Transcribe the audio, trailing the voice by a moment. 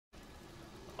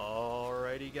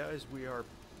Alrighty guys, we are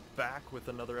back with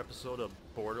another episode of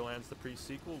Borderlands the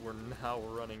Presequel. We're now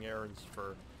running errands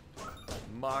for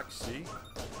Moxie.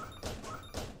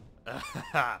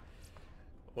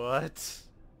 What?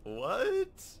 What?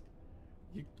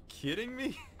 You kidding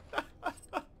me?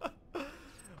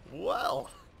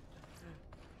 Well,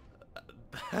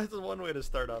 that's one way to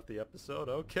start off the episode.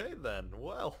 Okay then,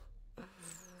 well.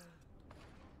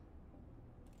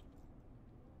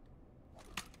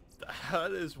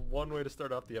 That is one way to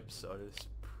start off the episode. It's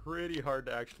pretty hard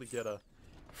to actually get a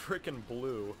frickin'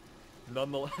 blue.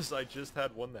 Nonetheless, I just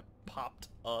had one that popped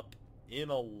up in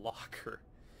a locker.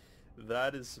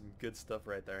 That is some good stuff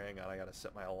right there. Hang on, I gotta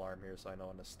set my alarm here so I know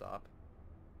when to stop.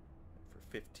 For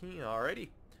 15, alrighty.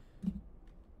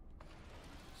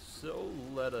 So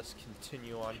let us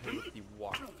continue on here with the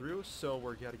walkthrough. So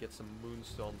we're gotta get some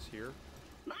moonstones here.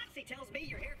 Moxie tells me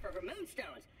you're here for her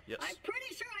moonstones. Yes. I'm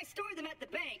pretty sure I stored them at the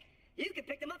bank. You can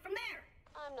pick them up from there.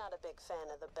 I'm not a big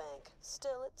fan of the bank.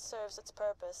 Still, it serves its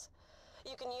purpose.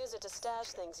 You can use it to stash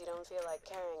things you don't feel like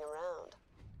carrying around.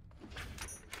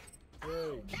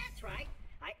 Oh, that's right.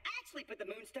 I actually put the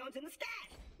moonstones in the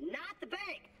stash, not the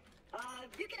bank.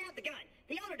 You can have the gun.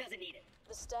 The owner doesn't need it.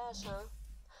 The stash, huh?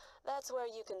 That's where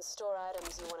you can store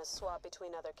items you want to swap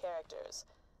between other characters.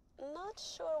 Not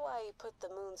sure why you put the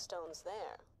moonstones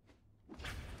there.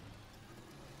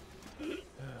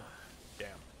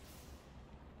 Damn.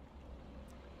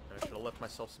 I should have left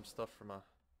myself some stuff from a...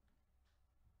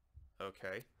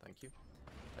 Okay, thank you.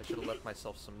 I should have left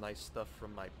myself some nice stuff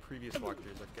from my previous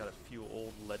walkthroughs. I've got a few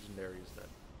old legendaries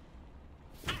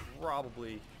that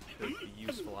probably could be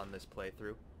useful on this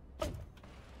playthrough.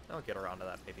 I'll get around to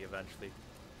that maybe eventually.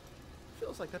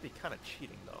 Feels like that'd be kind of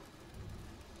cheating though.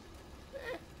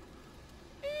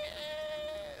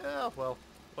 Oh, well,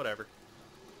 whatever.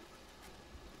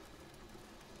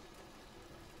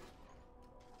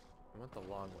 I went the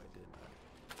long way, didn't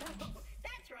I? Oh,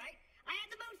 that's right. I had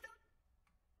the moonstone.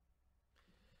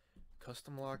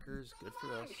 Custom lockers, good for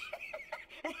us.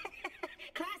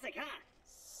 Classic, huh?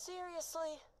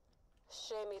 Seriously?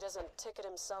 Shame he doesn't ticket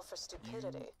himself for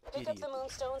stupidity. Pick idiot. up the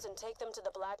moonstones and take them to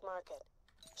the black market.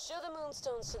 Show the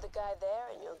moonstones to the guy there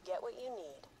and you'll get what you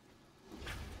need.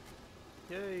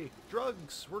 Yay,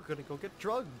 drugs! We're gonna go get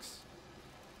drugs!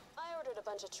 I ordered a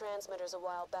bunch of transmitters a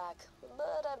while back,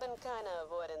 but I've been kind of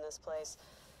avoiding this place.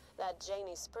 That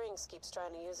Janie Springs keeps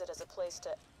trying to use it as a place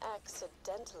to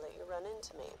accidentally run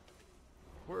into me.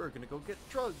 We're gonna go get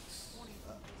drugs!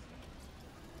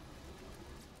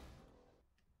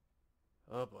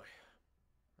 Oh boy.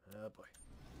 Oh boy.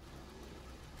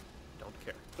 Don't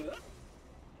care.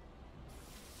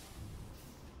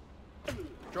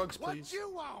 Drugs, please. What you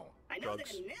want? I know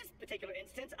Drugs. that in this particular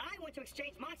instance, I want to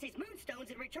exchange Moxie's moonstones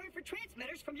in return for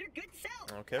transmitters from your good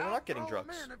self. Okay, we're not getting I'll throw 'em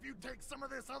drugs. in if you take some of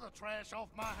this other trash off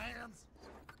my hands.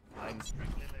 I'm I'm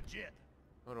strictly legit.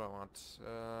 What do I want?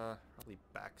 Probably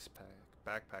backpack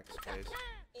space.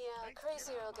 Yeah,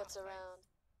 Crazy Earl gets around.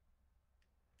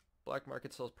 Black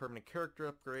market sells permanent character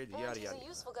upgrades, And yada he's yada. a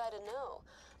useful guy to know.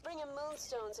 Bring him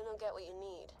moonstones and he'll get what you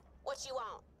need. What you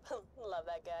want? Love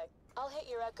that guy. I'll hit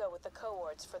your echo with the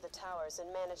coords for the towers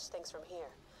and manage things from here.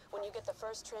 When you get the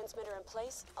first transmitter in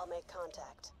place, I'll make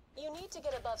contact. You need to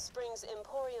get above Spring's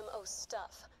Emporium O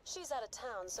stuff. She's out of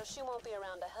town, so she won't be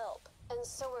around to help. And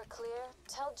so we're clear,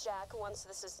 tell Jack once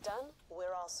this is done,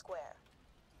 we're all square.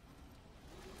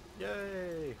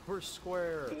 Yay! We're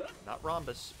square. Not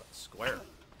rhombus, but square.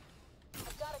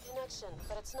 I've got a connection,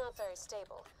 but it's not very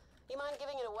stable. You mind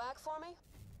giving it a whack for me?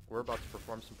 We're about to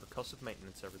perform some percussive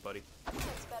maintenance, everybody.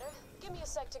 That's better. Give me a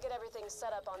sec to get everything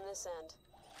set up on this end.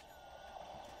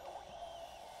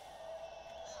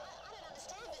 I don't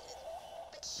understand it,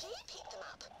 but she picked them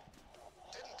up.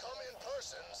 Didn't come in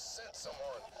person, sent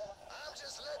someone. I'm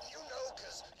just letting you know,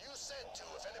 cause you said to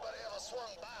if anybody ever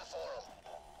swung by for them.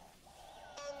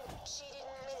 And she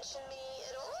didn't mention me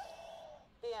at all?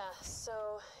 Yeah, so,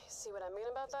 you see what I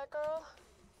mean about that girl?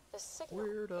 The signal,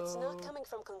 Weirdo. it's not coming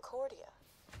from Concordia.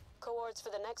 Coords for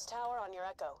the next tower on your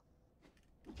echo.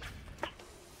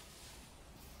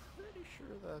 Pretty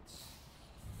sure that's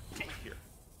here.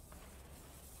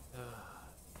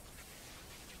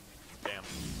 Damn.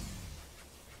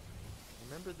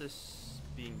 Remember this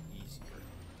being easier.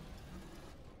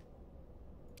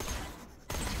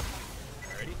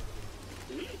 Alrighty.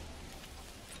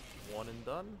 One and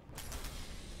done.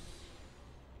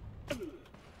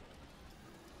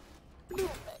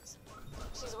 Perfect.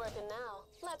 She's working now.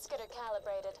 Let's get her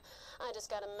calibrated. I just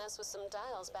gotta mess with some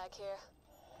dials back here.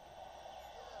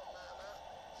 Oh, mama,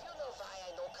 you know why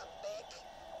I don't come back?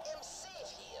 I'm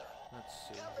safe here. Let's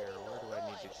see here. Where do I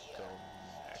need to go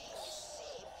Being next?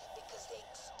 safe because they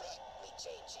expect me,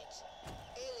 Janie.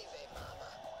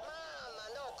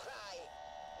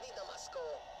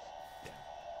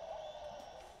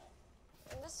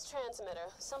 transmitter.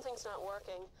 Something's not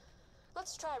working.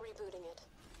 Let's try rebooting it.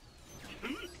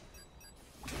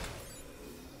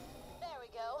 There we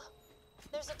go.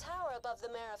 There's a tower above the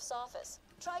Mayor's office.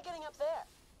 Try getting up there.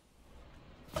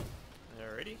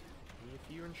 Alrighty.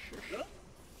 If you and shush.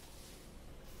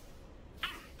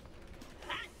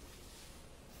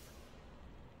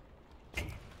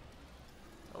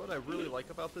 What I really like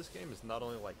about this game is not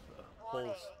only like the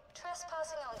whole.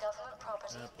 Trespassing on government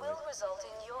property will result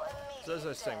in your immediate So as I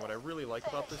was saying, what I really like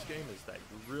about this game is that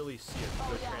you really see a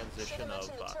good transition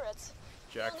of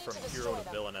Jack from hero to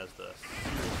villain as the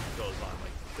series goes on.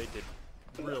 Like they did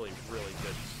really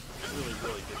good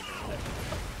transition.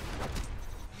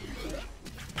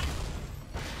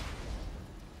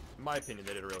 In my opinion,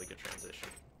 they did a really good transition.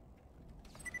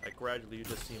 Like gradually, you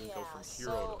just see him go from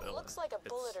hero to villain. Looks like a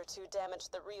bullet or two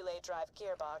damaged the relay drive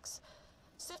gearbox.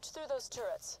 Sift through those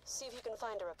turrets. See if you can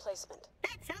find a replacement.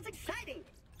 That sounds exciting!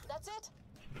 That's it?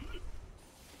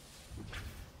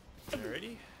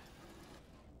 Alrighty.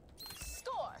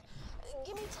 Score!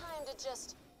 Give me time to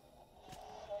just... You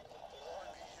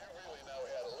really know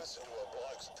how to listen to a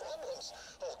bloke's problems,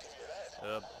 I'll give you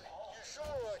that. You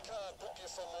sure I can't book you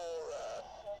for more,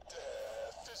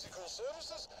 physical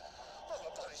services? I'm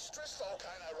a bloody stress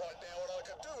volcano right now, and I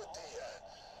could do with the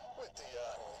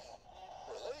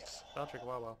relief. Patrick,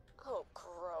 wow. Oh,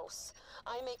 gross.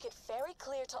 I make it very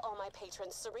clear to all my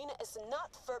patrons, Serena is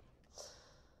not for...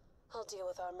 I'll deal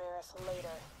with our Marif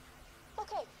later.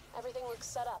 Okay, everything looks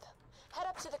set up. Head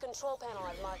up to the control panel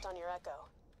I've marked on your Echo.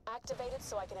 Activate it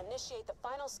so I can initiate the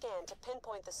final scan to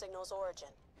pinpoint the signal's origin.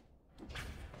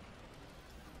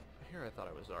 Here I thought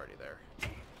I was already there. Is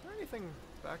there anything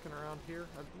backing around here?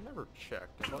 I've never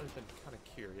checked. I've always been kind of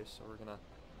curious, so we're gonna...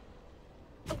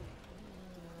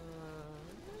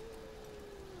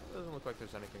 doesn't look like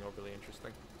there's anything overly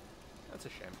interesting. That's a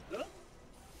shame.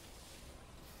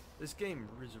 This game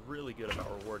is really good about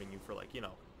rewarding you for, like, you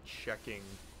know,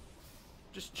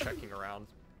 just checking around,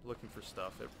 looking for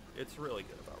stuff. It's really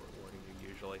good about rewarding you,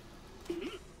 usually.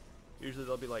 Usually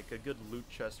there'll be, like, a good loot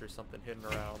chest or something hidden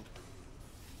around.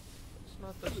 It's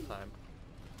not this time.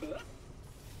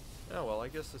 Oh, well, I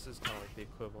guess this is kind of like the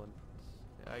equivalent.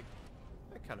 I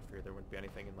kind of feared there wouldn't be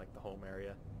anything in, like, the home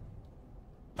area.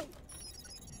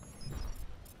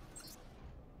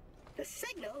 The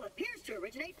signal appears to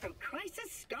originate from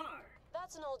Crisis Star.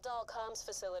 That's an old doll comms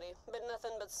facility. Been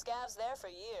nothing but scavs there for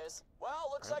years. Well,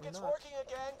 looks like it's working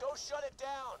again. Go shut it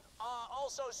down.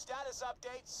 Also, status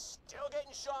updates, still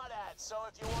getting shot at. So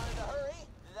if you wanted to hurry,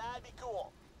 that'd be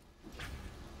cool.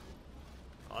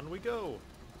 On we go.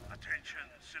 Attention,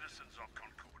 citizens of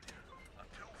Concordia.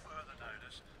 Until further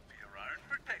notice, for your own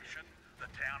protection, the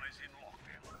town is in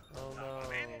lockdown. Oh No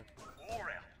one in no. or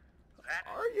out. That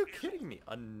Are you is kidding me?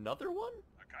 Another one?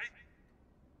 Okay?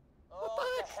 What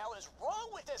the hell is wrong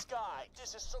with this guy?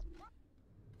 This is so...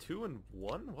 2 and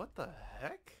 1? What the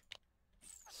heck?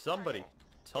 Somebody,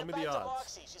 tell me the Get back to odds.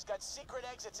 Moxie. She's got secret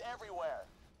exits everywhere.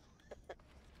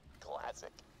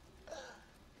 Classic.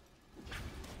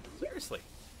 Seriously,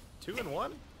 2 and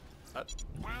 1? That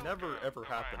never ever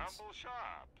happens.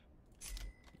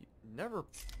 You never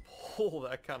pull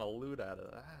that kind of loot out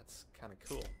of that. That's kind of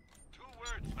cool. 2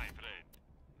 words, my friend.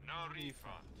 No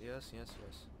refund. Yes.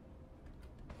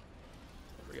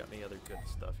 Never got any other good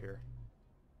stuff here.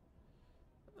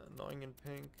 Annoying in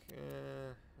pink.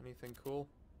 Anything cool?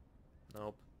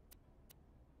 Nope.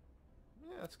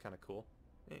 Yeah, that's kind of cool.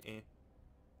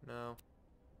 No.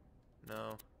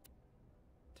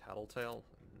 Tattletale?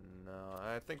 No.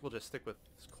 I think we'll just stick with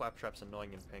Claptrap's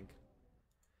annoying in pink.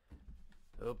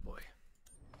 Oh boy.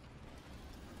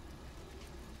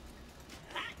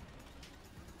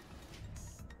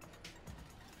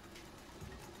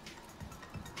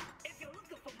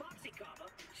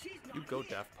 You go,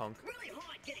 Daft Punk. Really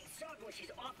hard getting sucked when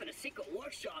she's off in a secret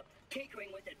workshop,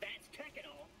 tinkering with advanced tech and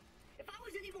all. If I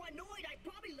was any more annoyed, I'd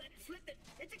probably let it slip that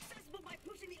it's accessible by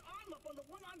pushing the arm up on the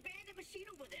one-arm bandit machine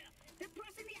over there, then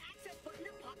pressing the access button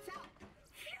that pops out.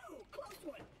 Phew, close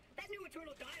one. That new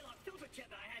internal dialogue filter chip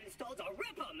I had installed a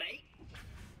ripper, mate.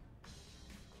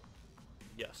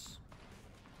 Yes.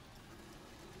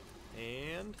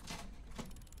 And...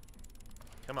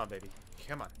 come on, baby.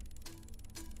 Come on.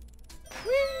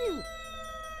 Woo!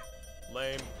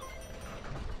 Lame.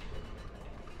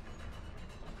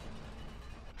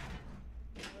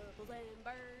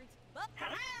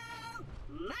 Hello?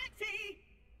 Maxie!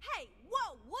 Hey,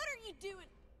 whoa, what are you doing?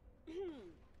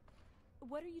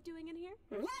 What are you doing in here?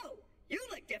 Whoa! You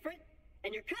look different,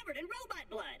 and you're covered in robot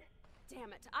blood.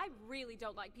 Damn it, I really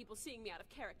don't like people seeing me out of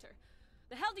character.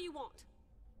 The hell do you want?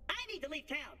 I need to leave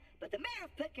town, but the mayor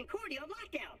put Concordia on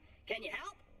lockdown. Can you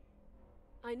help?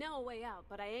 I know a way out,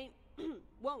 but I ain't...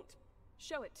 won't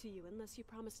show it to you unless you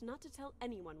promise not to tell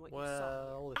anyone what you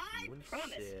saw. Well, if I you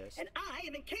promise, insist. and I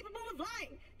am incapable of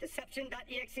lying.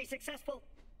 Deception.exe successful.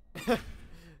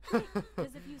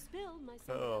 Because if you spill, my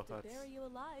son will have to that's- bury you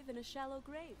alive in a shallow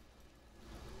grave.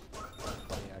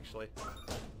 Funny, actually.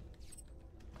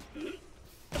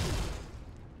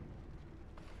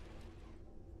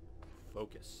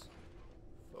 Focus.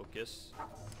 Focus.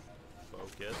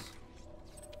 Focus.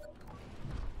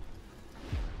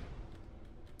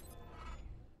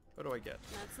 What do I get?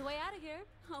 That's the way out of here.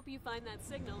 Hope you find that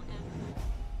signal and...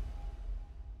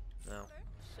 No.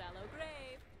 Shallow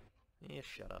grave. Yeah,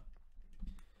 shut up.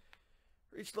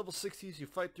 Reach level 60s, you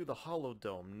fight through the Hollow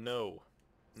Dome. No.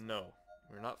 No.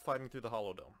 We're not fighting through the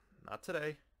Hollow Dome. Not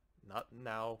today. Not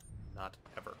now. Not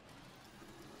ever.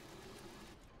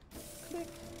 Click.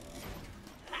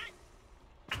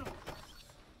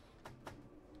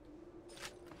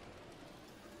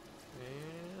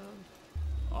 And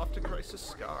off to Crisis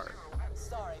Scar.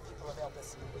 Sorry, people of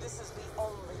Elpis. This is the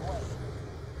only way.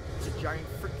 It's a giant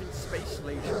freaking space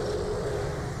laser.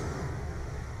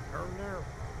 Oh no.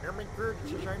 Oh my god,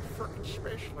 it's a giant freaking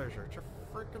space laser. It's a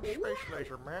freaking space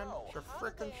laser, man. It's a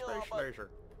freaking space laser.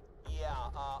 Yeah,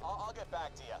 I'll get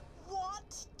back to you.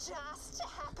 What just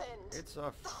happened? It's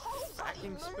a whole bloody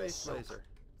fucking space moon laser.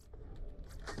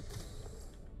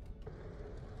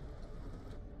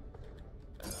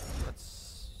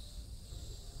 Let's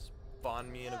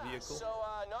spawn me in a vehicle. So,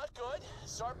 not good.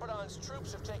 Sarpedon's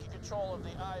troops have taken control of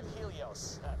the Eye of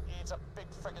Helios. It's a big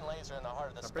friggin' laser in the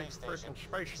heart of the A big space station. frickin'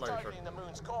 space It's laser. targeting the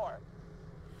moon's core.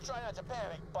 Try not to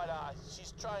panic, but,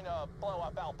 she's trying to blow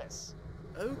up Elpis.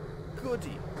 Oh,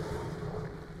 goody.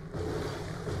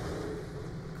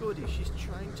 Goody, she's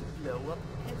trying to blow up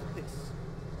Elpis.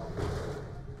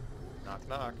 Knock,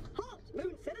 knock. Halt,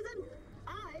 Moon Citizen!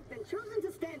 I've been chosen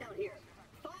to stand out here,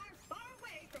 far, far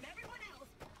away from everyone else,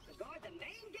 to guard the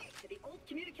main gate to the old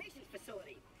communications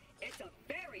facility. It's a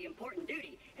very important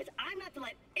duty, as I'm not to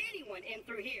let anyone in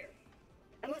through here.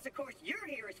 Unless, of course, you're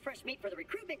here as fresh meat for the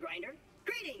recruitment grinder.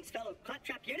 Greetings, fellow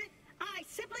Claptrap unit. I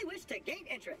simply wish to gain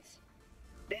entrance.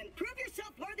 Then prove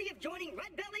yourself worthy of joining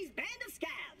Red Belly's band of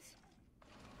scabs.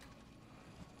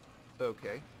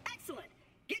 Okay. Excellent.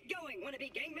 Get going,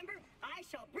 wannabe gang member. I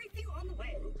shall brief you on the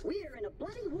way. We're in a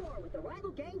bloody war with a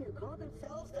rival gang who call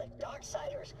themselves the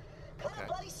Darksiders. Cut a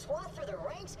bloody swath through their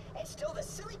ranks and steal the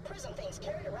silly prism things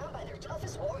carried around by their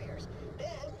toughest warriors.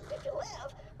 Then, if you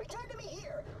live, return to me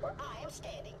here, where I am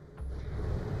standing.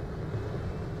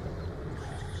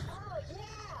 Oh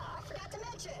yeah, I forgot to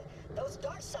mention. Those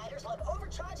Darksiders love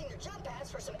overcharging their jump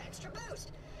pads for some extra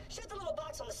boost. Shoot the little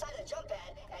box on the side of the jump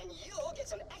pad, and you'll get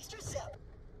some extra zip.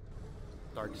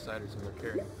 Darksiders and they're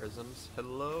carrying prisms.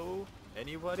 Hello?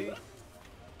 Anybody?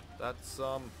 That's,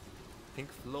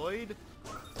 Pink Floyd?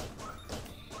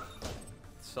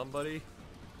 Somebody?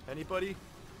 Anybody?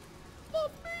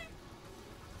 Love me!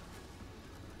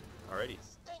 Alrighty.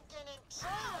 Stinking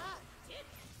intruder!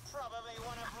 Probably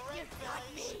one of Red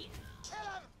Belly's. Kill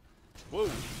him! Whoa!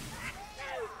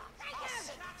 I'll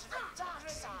send you to the dark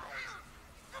side.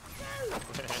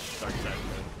 Dark side.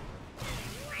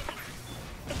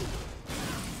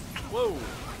 Whoa!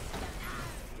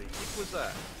 The heck was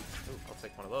that? Ooh, I'll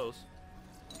take one of those.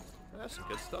 That's some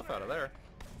good stuff out of there.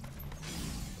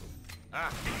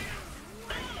 Ah!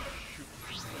 Shoot.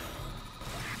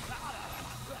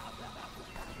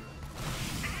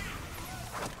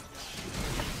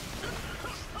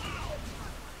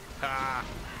 Ha!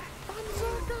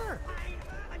 Berserker!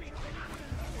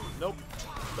 Nope.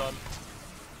 Done.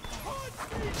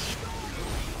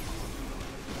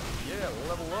 Yeah,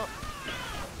 level up.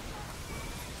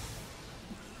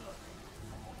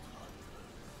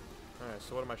 Alright,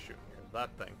 so what am I shooting here? That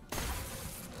thing.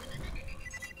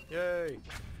 Yay!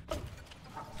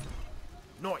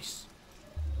 Nice!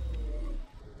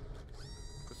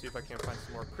 Let's see if I can find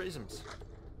some more prisms.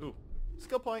 Ooh,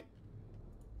 skill point!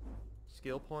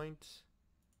 Skill point.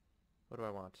 What do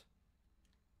I want?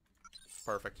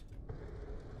 Perfect.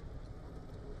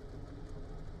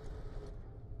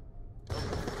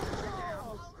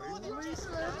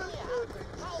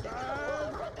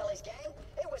 Red Belly's gang.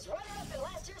 It was runner-up in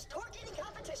last year's torque eating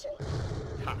competition.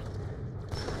 Ha!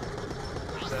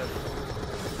 Dead.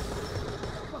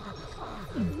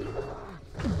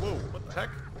 Whoa, what the heck?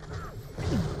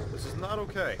 This is not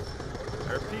okay.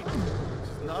 I repeat, this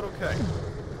is not okay.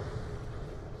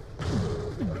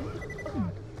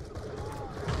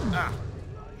 Ah!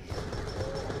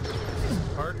 This is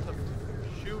hard to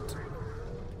shoot.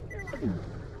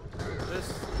 This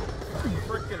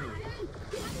frickin'...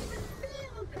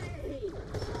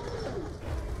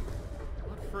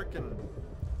 What frickin'...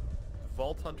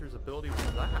 Vault Hunter's ability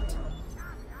was that?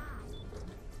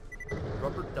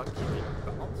 Rubber ducky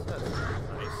bounce? That's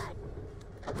nice.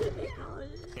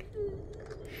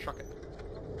 Shuck it.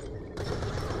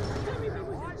 How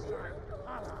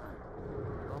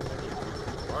many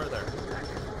are there?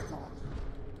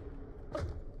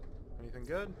 Anything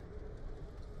good?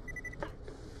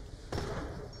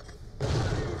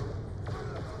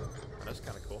 That's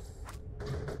kind of cool.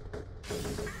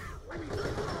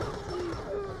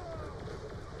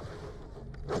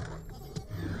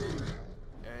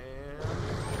 And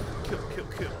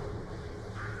kill.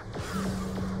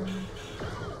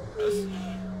 Yes.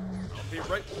 I'll be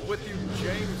right with you,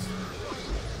 James.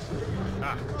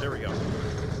 Ah, there we go.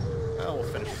 Now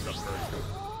we'll finish this up first.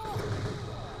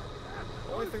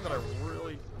 The only thing that I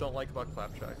really don't like about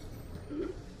Clapjack.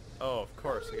 Oh, of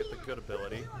course, I get the good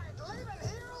ability.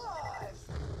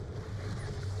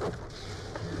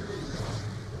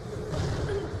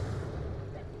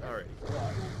 Alrighty.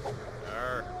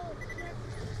 Arr.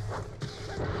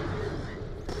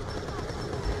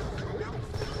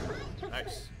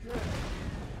 Nice.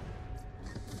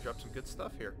 Drop some good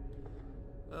stuff here.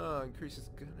 Increases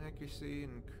gun accuracy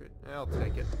and crit. I'll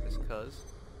take it, just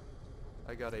cuz.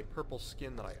 I got a purple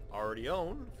skin that I already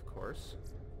own, of course.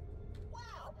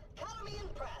 Wow, color me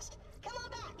impressed. Come on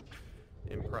back.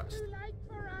 Impressed.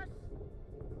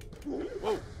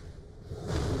 Whoa!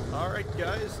 Alright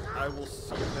guys, I will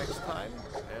see you next time,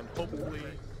 and hopefully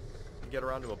get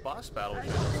around to a boss battle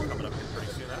that's coming up here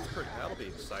pretty soon. That'll be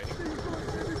exciting.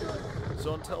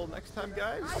 So until next time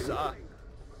guys,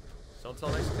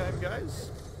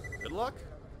 good luck,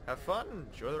 have fun, and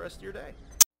enjoy the rest of your day.